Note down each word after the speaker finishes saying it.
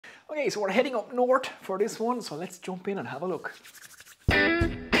Okay, so we're heading up north for this one, so let's jump in and have a look.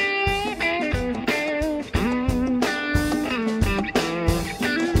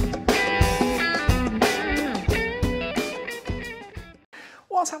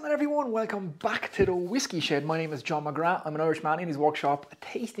 What's happening, everyone? Welcome back to the Whiskey Shed. My name is John McGrath. I'm an Irishman in his workshop,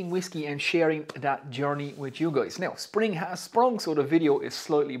 tasting whiskey and sharing that journey with you guys. Now, spring has sprung, so the video is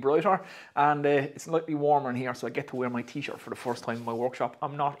slightly brighter and it's slightly warmer in here, so I get to wear my t-shirt for the first time in my workshop.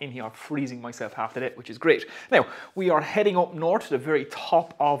 I'm not in here freezing myself half the day, which is great. Now, we are heading up north to the very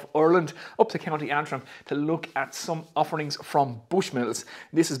top of Ireland, up to County Antrim, to look at some offerings from Bushmills.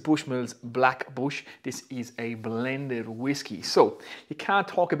 This is Bushmills Black Bush. This is a blended whiskey. So, you can't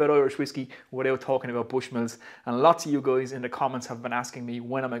talk about Irish whiskey without talking about Bushmills, and lots of you guys in the comments have been asking me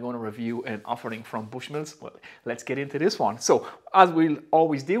when am I going to review an offering from Bushmills. Well, let's get into this one. So as we'll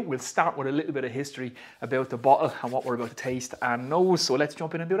always do, we'll start with a little bit of history about the bottle and what we're about to taste and nose, so let's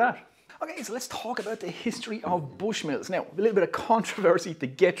jump in and do that. Okay, so let's talk about the history of Bushmills. Now, a little bit of controversy to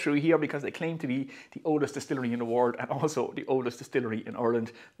get through here because they claim to be the oldest distillery in the world and also the oldest distillery in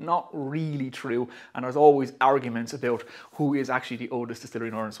Ireland. Not really true, and there's always arguments about who is actually the oldest distillery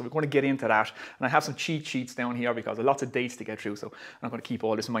in Ireland. So we're going to get into that, and I have some cheat sheets down here because there are lots of dates to get through, so I'm not going to keep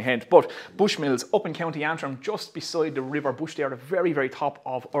all this in my head. But Bushmills up in County Antrim, just beside the River Bush there, the very, very top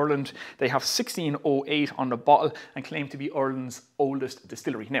of Ireland. They have 1608 on the bottle and claim to be Ireland's oldest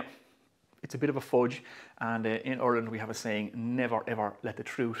distillery. Now, it's a bit of a fudge, and in Ireland we have a saying, never ever let the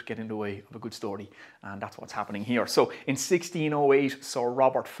truth get in the way of a good story, and that's what's happening here. So in 1608, Sir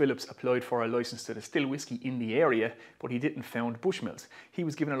Robert Phillips applied for a license to distill whiskey in the area, but he didn't found Bushmills. He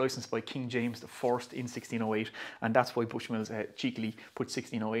was given a license by King James I in 1608, and that's why Bushmills cheekily put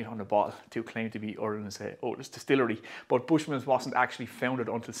 1608 on the bottle to claim to be Ireland's oldest distillery. But Bushmills wasn't actually founded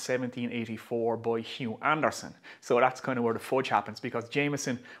until 1784 by Hugh Anderson. So that's kind of where the fudge happens, because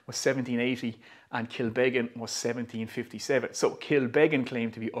Jameson was 1780 and Kilbeggan was 1757. So Kilbeggan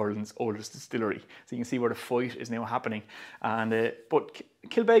claimed to be Ireland's oldest distillery. So you can see where the fight is now happening. And but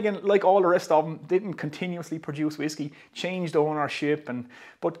Kilbeggan, like all the rest of them, didn't continuously produce whiskey, changed ownership,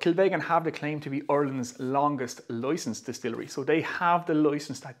 but Kilbeggan have the claim to be Ireland's longest licensed distillery. So they have the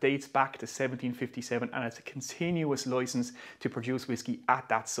license that dates back to 1757, and it's a continuous license to produce whiskey at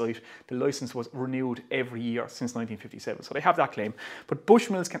that site. The license was renewed every year since 1957, so they have that claim. But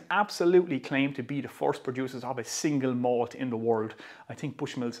Bushmills can absolutely claim to be the first producers of a single malt in the world. I think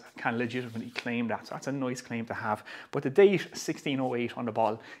Bushmills can legitimately claim that, so that's a nice claim to have. But the date 1608 on the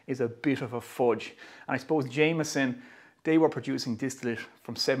bottle is a bit of a fudge. And I suppose Jameson, they were producing distillate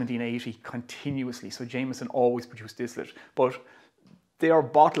from 1780 continuously, so Jameson always produced distillate, but their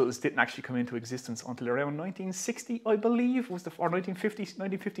bottles didn't actually come into existence until around 1960, I believe, or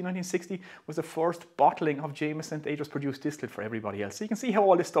 1960 was the first bottling of Jameson. They just produced distillate for everybody else. So you can see how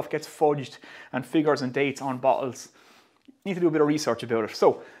all this stuff gets fudged, and figures and dates on bottles. You need to do a bit of research about it.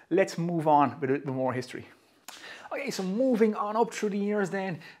 So let's move on with a little more history. Okay, so moving on up through the years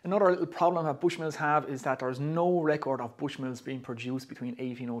then, another little problem that Bushmills have is that there's no record of Bushmills being produced between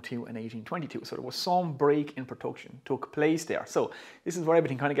 1802 and 1822. So there was some break in production took place there. So this is where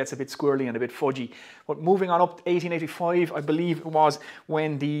everything kind of gets a bit squirrely and a bit fudgy. But moving on up to 1885, I believe it was,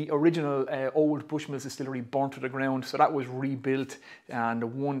 when the original old Bushmills distillery burnt to the ground. So that was rebuilt, and the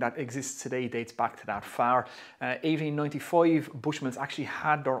one that exists today dates back to that far. 1895, Bushmills actually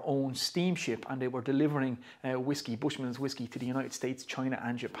had their own steamship, and they were delivering Bushmills whiskey to the United States, China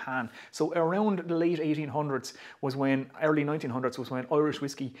and Japan. So around the late 1800s was when, early 1900s was when Irish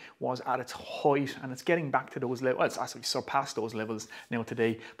whiskey was at its height, and it's getting back to those levels. Well, it's actually surpassed those levels now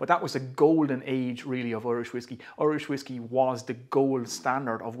today, but that was the golden age really of Irish whiskey. Irish whiskey was the gold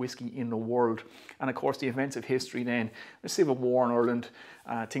standard of whiskey in the world. And of course the events of history then, the Civil War in Ireland,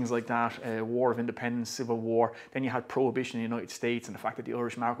 things like that, War of Independence, Civil War. Then you had Prohibition in the United States, and the fact that the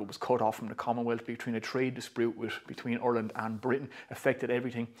Irish market was cut off from the Commonwealth between a trade dispute between Ireland and Britain affected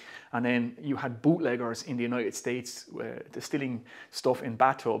everything. And then you had bootleggers in the United States distilling stuff in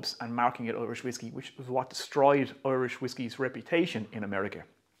bathtubs and marking it Irish whiskey, which was what destroyed Irish whiskey's reputation in America.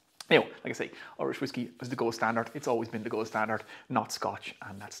 Now, like I say, Irish whiskey is the gold standard. It's always been the gold standard, not Scotch,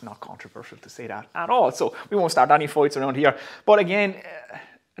 and that's not controversial to say that at all. So we won't start any fights around here. But again,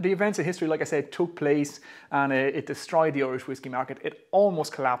 the events of history, like I said, took place, and it destroyed the Irish whiskey market. It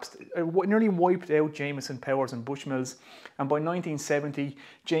almost collapsed. It nearly wiped out Jameson, Powers and Bushmills. And by 1970,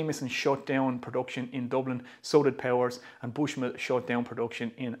 Jameson shut down production in Dublin, so did Powers, and Bushmill shut down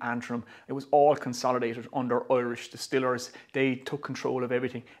production in Antrim. It was all consolidated under Irish distillers. They took control of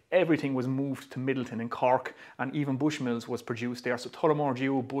everything. Everything was moved to Middleton in Cork, and even Bushmills was produced there. So Tullamore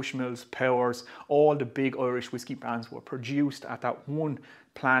Dew, Bushmills, Powers, all the big Irish whiskey brands were produced at that one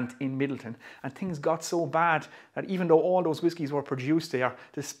plant in Middleton, and things got so bad that even though all those whiskies were produced there,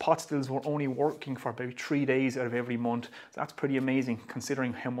 the pot stills were only working for about 3 days out of every month. So that's pretty amazing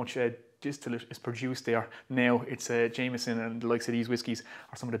considering how much distillate is produced there. Now it's Jameson and the likes of these whiskies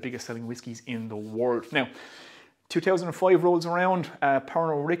are some of the biggest selling whiskies in the world. Now 2005 rolls around,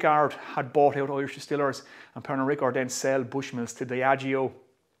 Pernod Ricard had bought out Irish distillers, and Pernod Ricard then sell Bushmills to Diageo.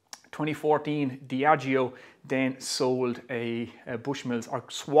 2014, Diageo then sold a Bushmills, or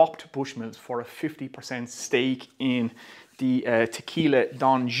swapped Bushmills for a 50% stake in the Tequila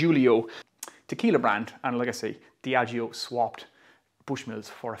Don Julio tequila brand. And like I say, Diageo swapped Bushmills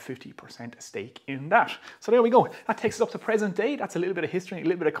for a 50% stake in that. So there we go. That takes us up to present day. That's a little bit of history, a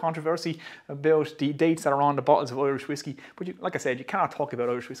little bit of controversy about the dates that are on the bottles of Irish whiskey. But like I said, you cannot talk about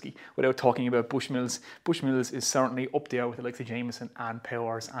Irish whiskey without talking about Bushmills. Bushmills is certainly up there with the likes of Jameson and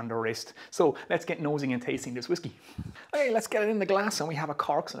Powers and the rest. So let's get nosing and tasting this whiskey. Okay, let's get it in the glass, and we have a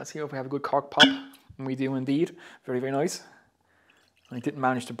cork. So let's see if we have a good cork pop. And we do indeed. Very, very nice. I didn't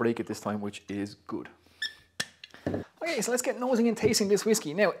manage to break it this time, which is good. Okay, so let's get nosing and tasting this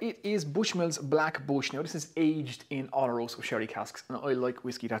whiskey. Now, it is Bushmills Black Bush. Now, this is aged in oloroso sherry casks, and I like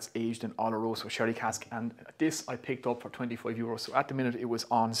whiskey that's aged in oloroso sherry cask, and this I picked up for 25 euros. So at the minute, it was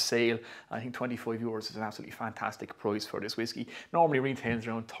on sale. I think 25 euros is an absolutely fantastic price for this whiskey. Normally retails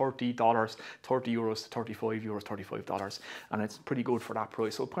around $30, 30 euros to 35 euros, $35, and it's pretty good for that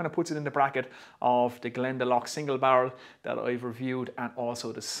price. So it kind of puts it in the bracket of the Glendalough single barrel that I've reviewed, and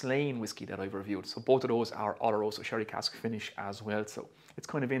also the Slane whiskey that I've reviewed. So both of those are oloroso sherry cask finish as well, so it's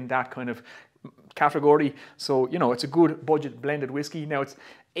kind of in that kind of category. So you know, it's a good budget blended whiskey. Now it's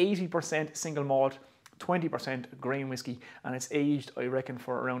 80% single malt, 20% grain whiskey, and it's aged, I reckon,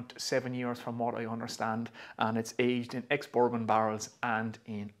 for around 7 years from what I understand, and it's aged in ex-bourbon barrels and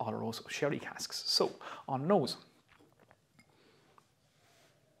in oloroso sherry casks. So on nose.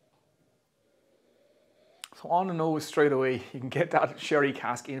 So on the nose straight away, you can get that sherry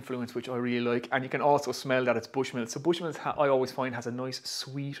cask influence, which I really like, and you can also smell that it's Bushmills. So Bushmills, I always find, has a nice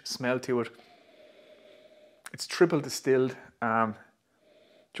sweet smell to it. It's triple distilled,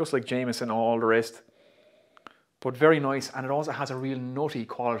 just like Jameson and all the rest, but very nice, and it also has a real nutty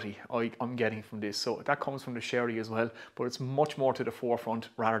quality I'm getting from this. So that comes from the sherry as well, but it's much more to the forefront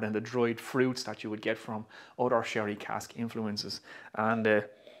rather than the dried fruits that you would get from other sherry cask influences. And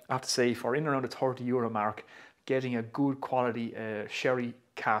I have to say, for in around the 30 euro mark, getting a good quality sherry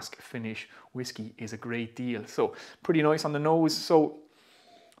cask finish whiskey is a great deal. So pretty nice on the nose. So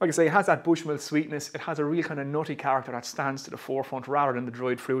like I say, it has that Bushmill sweetness. It has a real kind of nutty character that stands to the forefront rather than the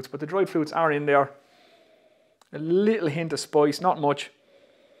dried fruits, but the dried fruits are in there. A little hint of spice, not much.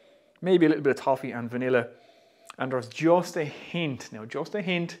 Maybe a little bit of toffee and vanilla. And there's just a hint, now just a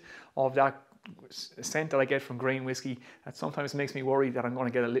hint of that scent that I get from grain whiskey that sometimes makes me worry that I'm going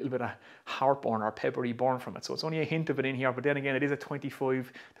to get a little bit of heartburn or peppery burn from it. So it's only a hint of it in here, but then again, it is a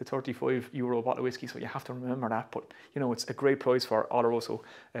 25 to 35 euro bottle of whiskey, so you have to remember that. But you know, it's a great price for oloroso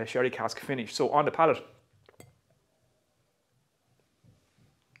sherry cask finish. So on the palate.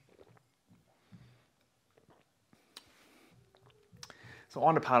 So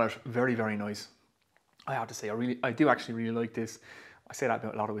on the palate, very, very nice. I have to say, I do actually really like this. I say that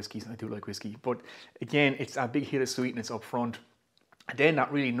about a lot of whiskies, and I do like whiskey, but again, it's a big hit of sweetness up front. And then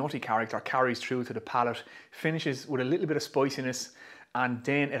that really nutty character carries through to the palate, finishes with a little bit of spiciness, and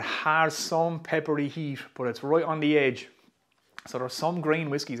then it has some peppery heat, but it's right on the edge. So there's some grain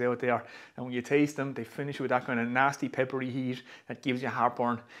whiskies out there, and when you taste them, they finish with that kind of nasty peppery heat that gives you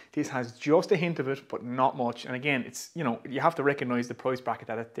heartburn. This has just a hint of it, but not much. And again, it's, you know, you have to recognize the price bracket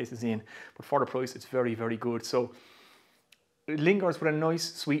that this is in, but for the price, it's very, very good. So it lingers with a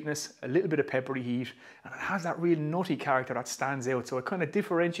nice sweetness, a little bit of peppery heat, and it has that real nutty character that stands out. So it kind of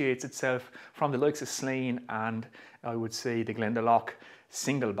differentiates itself from the likes of Slane and I would say the Glendalough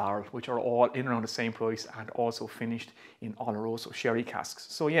single barrel, which are all in around the same price and also finished in oloroso sherry casks.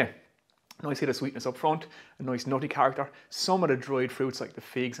 So yeah, nice hit of sweetness up front, a nice nutty character, some of the dried fruits like the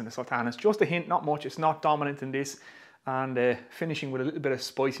figs and the sultanas, just a hint, not much, it's not dominant in this, and finishing with a little bit of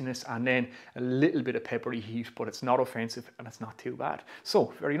spiciness and then a little bit of peppery heat, but it's not offensive and it's not too bad.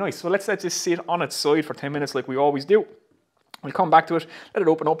 So very nice. So let's let this sit on its side for 10 minutes like we always do. We'll come back to it, let it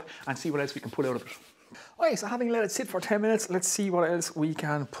open up and see what else we can pull out of it. Okay, so having let it sit for 10 minutes, let's see what else we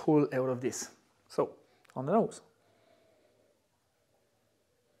can pull out of this. So, on the nose.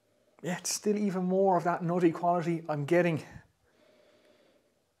 Yeah, it's still even more of that nutty quality I'm getting.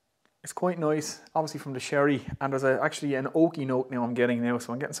 It's quite nice, obviously from the sherry, and there's actually an oaky note now I'm getting now,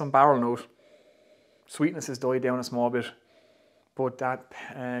 so I'm getting some barrel note. Sweetness has died down a small bit, but that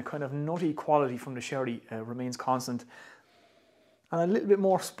kind of nutty quality from the sherry remains constant. And a little bit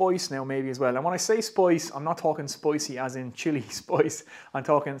more spice now maybe as well. And when I say spice, I'm not talking spicy as in chili spice. I'm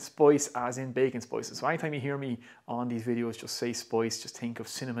talking spice as in baking spices. So anytime you hear me on these videos just say spice, just think of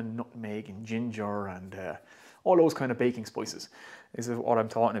cinnamon, nutmeg and ginger and all those kind of baking spices is what I'm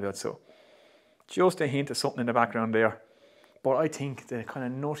talking about. So just a hint of something in the background there. But I think the kind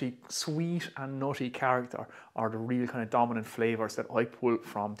of nutty, sweet and nutty character are the real kind of dominant flavors that I pull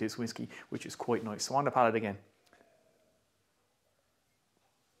from this whiskey, which is quite nice. So on the palate again.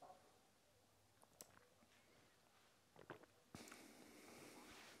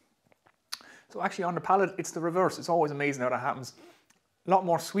 So actually on the palate, it's the reverse. It's always amazing how that happens. A lot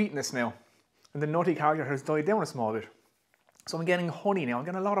more sweetness now. And the nutty character has died down a small bit. So I'm getting honey now. I'm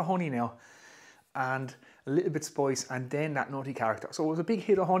getting a lot of honey now. And a little bit spice and then that nutty character. So it was a big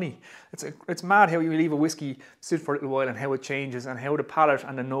hit of honey. It's mad how you leave a whiskey sit for a little while and how it changes and how the palate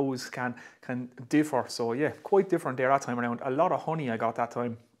and the nose can differ. So yeah, quite different there that time around. A lot of honey I got that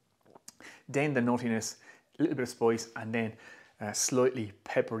time. Then the nuttiness, a little bit of spice and then slightly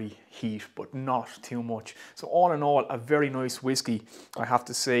peppery heat, but not too much. So all in all, a very nice whiskey, I have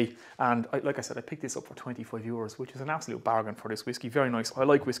to say. And like I said, I picked this up for 25 euros, which is an absolute bargain for this whiskey. Very nice. I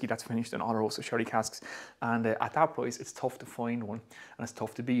like whiskey that's finished in oloroso sherry casks. And at that price, it's tough to find one and it's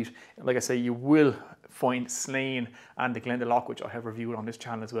tough to beat. Like I say, you will find Slane and the Glendalough, which I have reviewed on this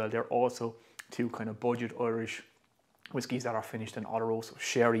channel as well. They're also two kind of budget Irish whiskies that are finished in oloroso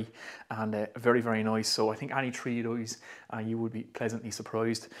sherry and very, very nice. So I think any three of those you would be pleasantly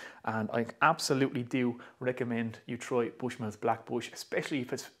surprised. And I absolutely do recommend you try Bushmills Black Bush, especially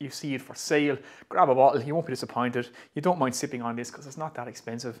if you see it for sale. Grab a bottle, you won't be disappointed. You don't mind sipping on this because it's not that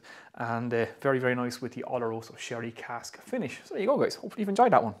expensive and very, very nice with the oloroso sherry cask finish. So there you go guys, hopefully you've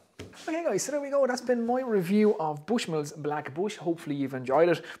enjoyed that one. Okay guys, so there we go. That's been my review of Bushmills Black Bush. Hopefully you've enjoyed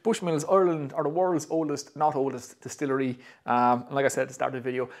it. Bushmills Ireland are the world's oldest, not oldest, distillery. Like I said at the start of the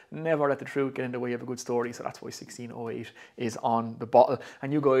video, never let the truth get in the way of a good story. So that's why 1608 is on the bottle.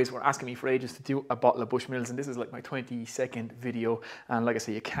 And you guys were asking me for ages to do a bottle of Bushmills, and this is like my 22nd video. And like I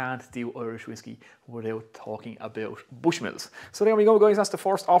say, you can't do Irish whiskey without talking about Bushmills. So there we go guys, that's the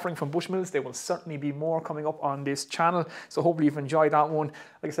first offering from Bushmills. There will certainly be more coming up on this channel. So hopefully you've enjoyed that one.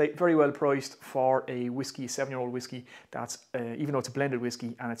 Like I say, very well priced for a whiskey, 7-year-old whiskey. That's even though it's a blended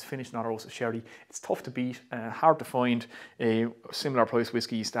whiskey and it's finished in oloroso sherry, it's tough to beat, hard to find similar price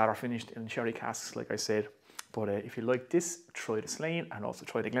whiskies that are finished in sherry casks, like I said. But if you like this, try the Slane and also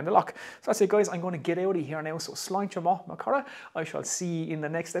try the Glendalough. So that's it guys, I'm going to get out of here now. So sláinte amach na cara. I shall see you in the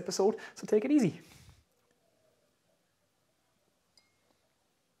next episode. So take it easy.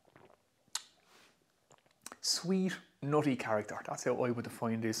 Sweet, nutty character. That's how I would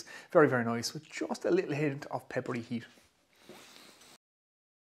define this. Very, very nice with just a little hint of peppery heat.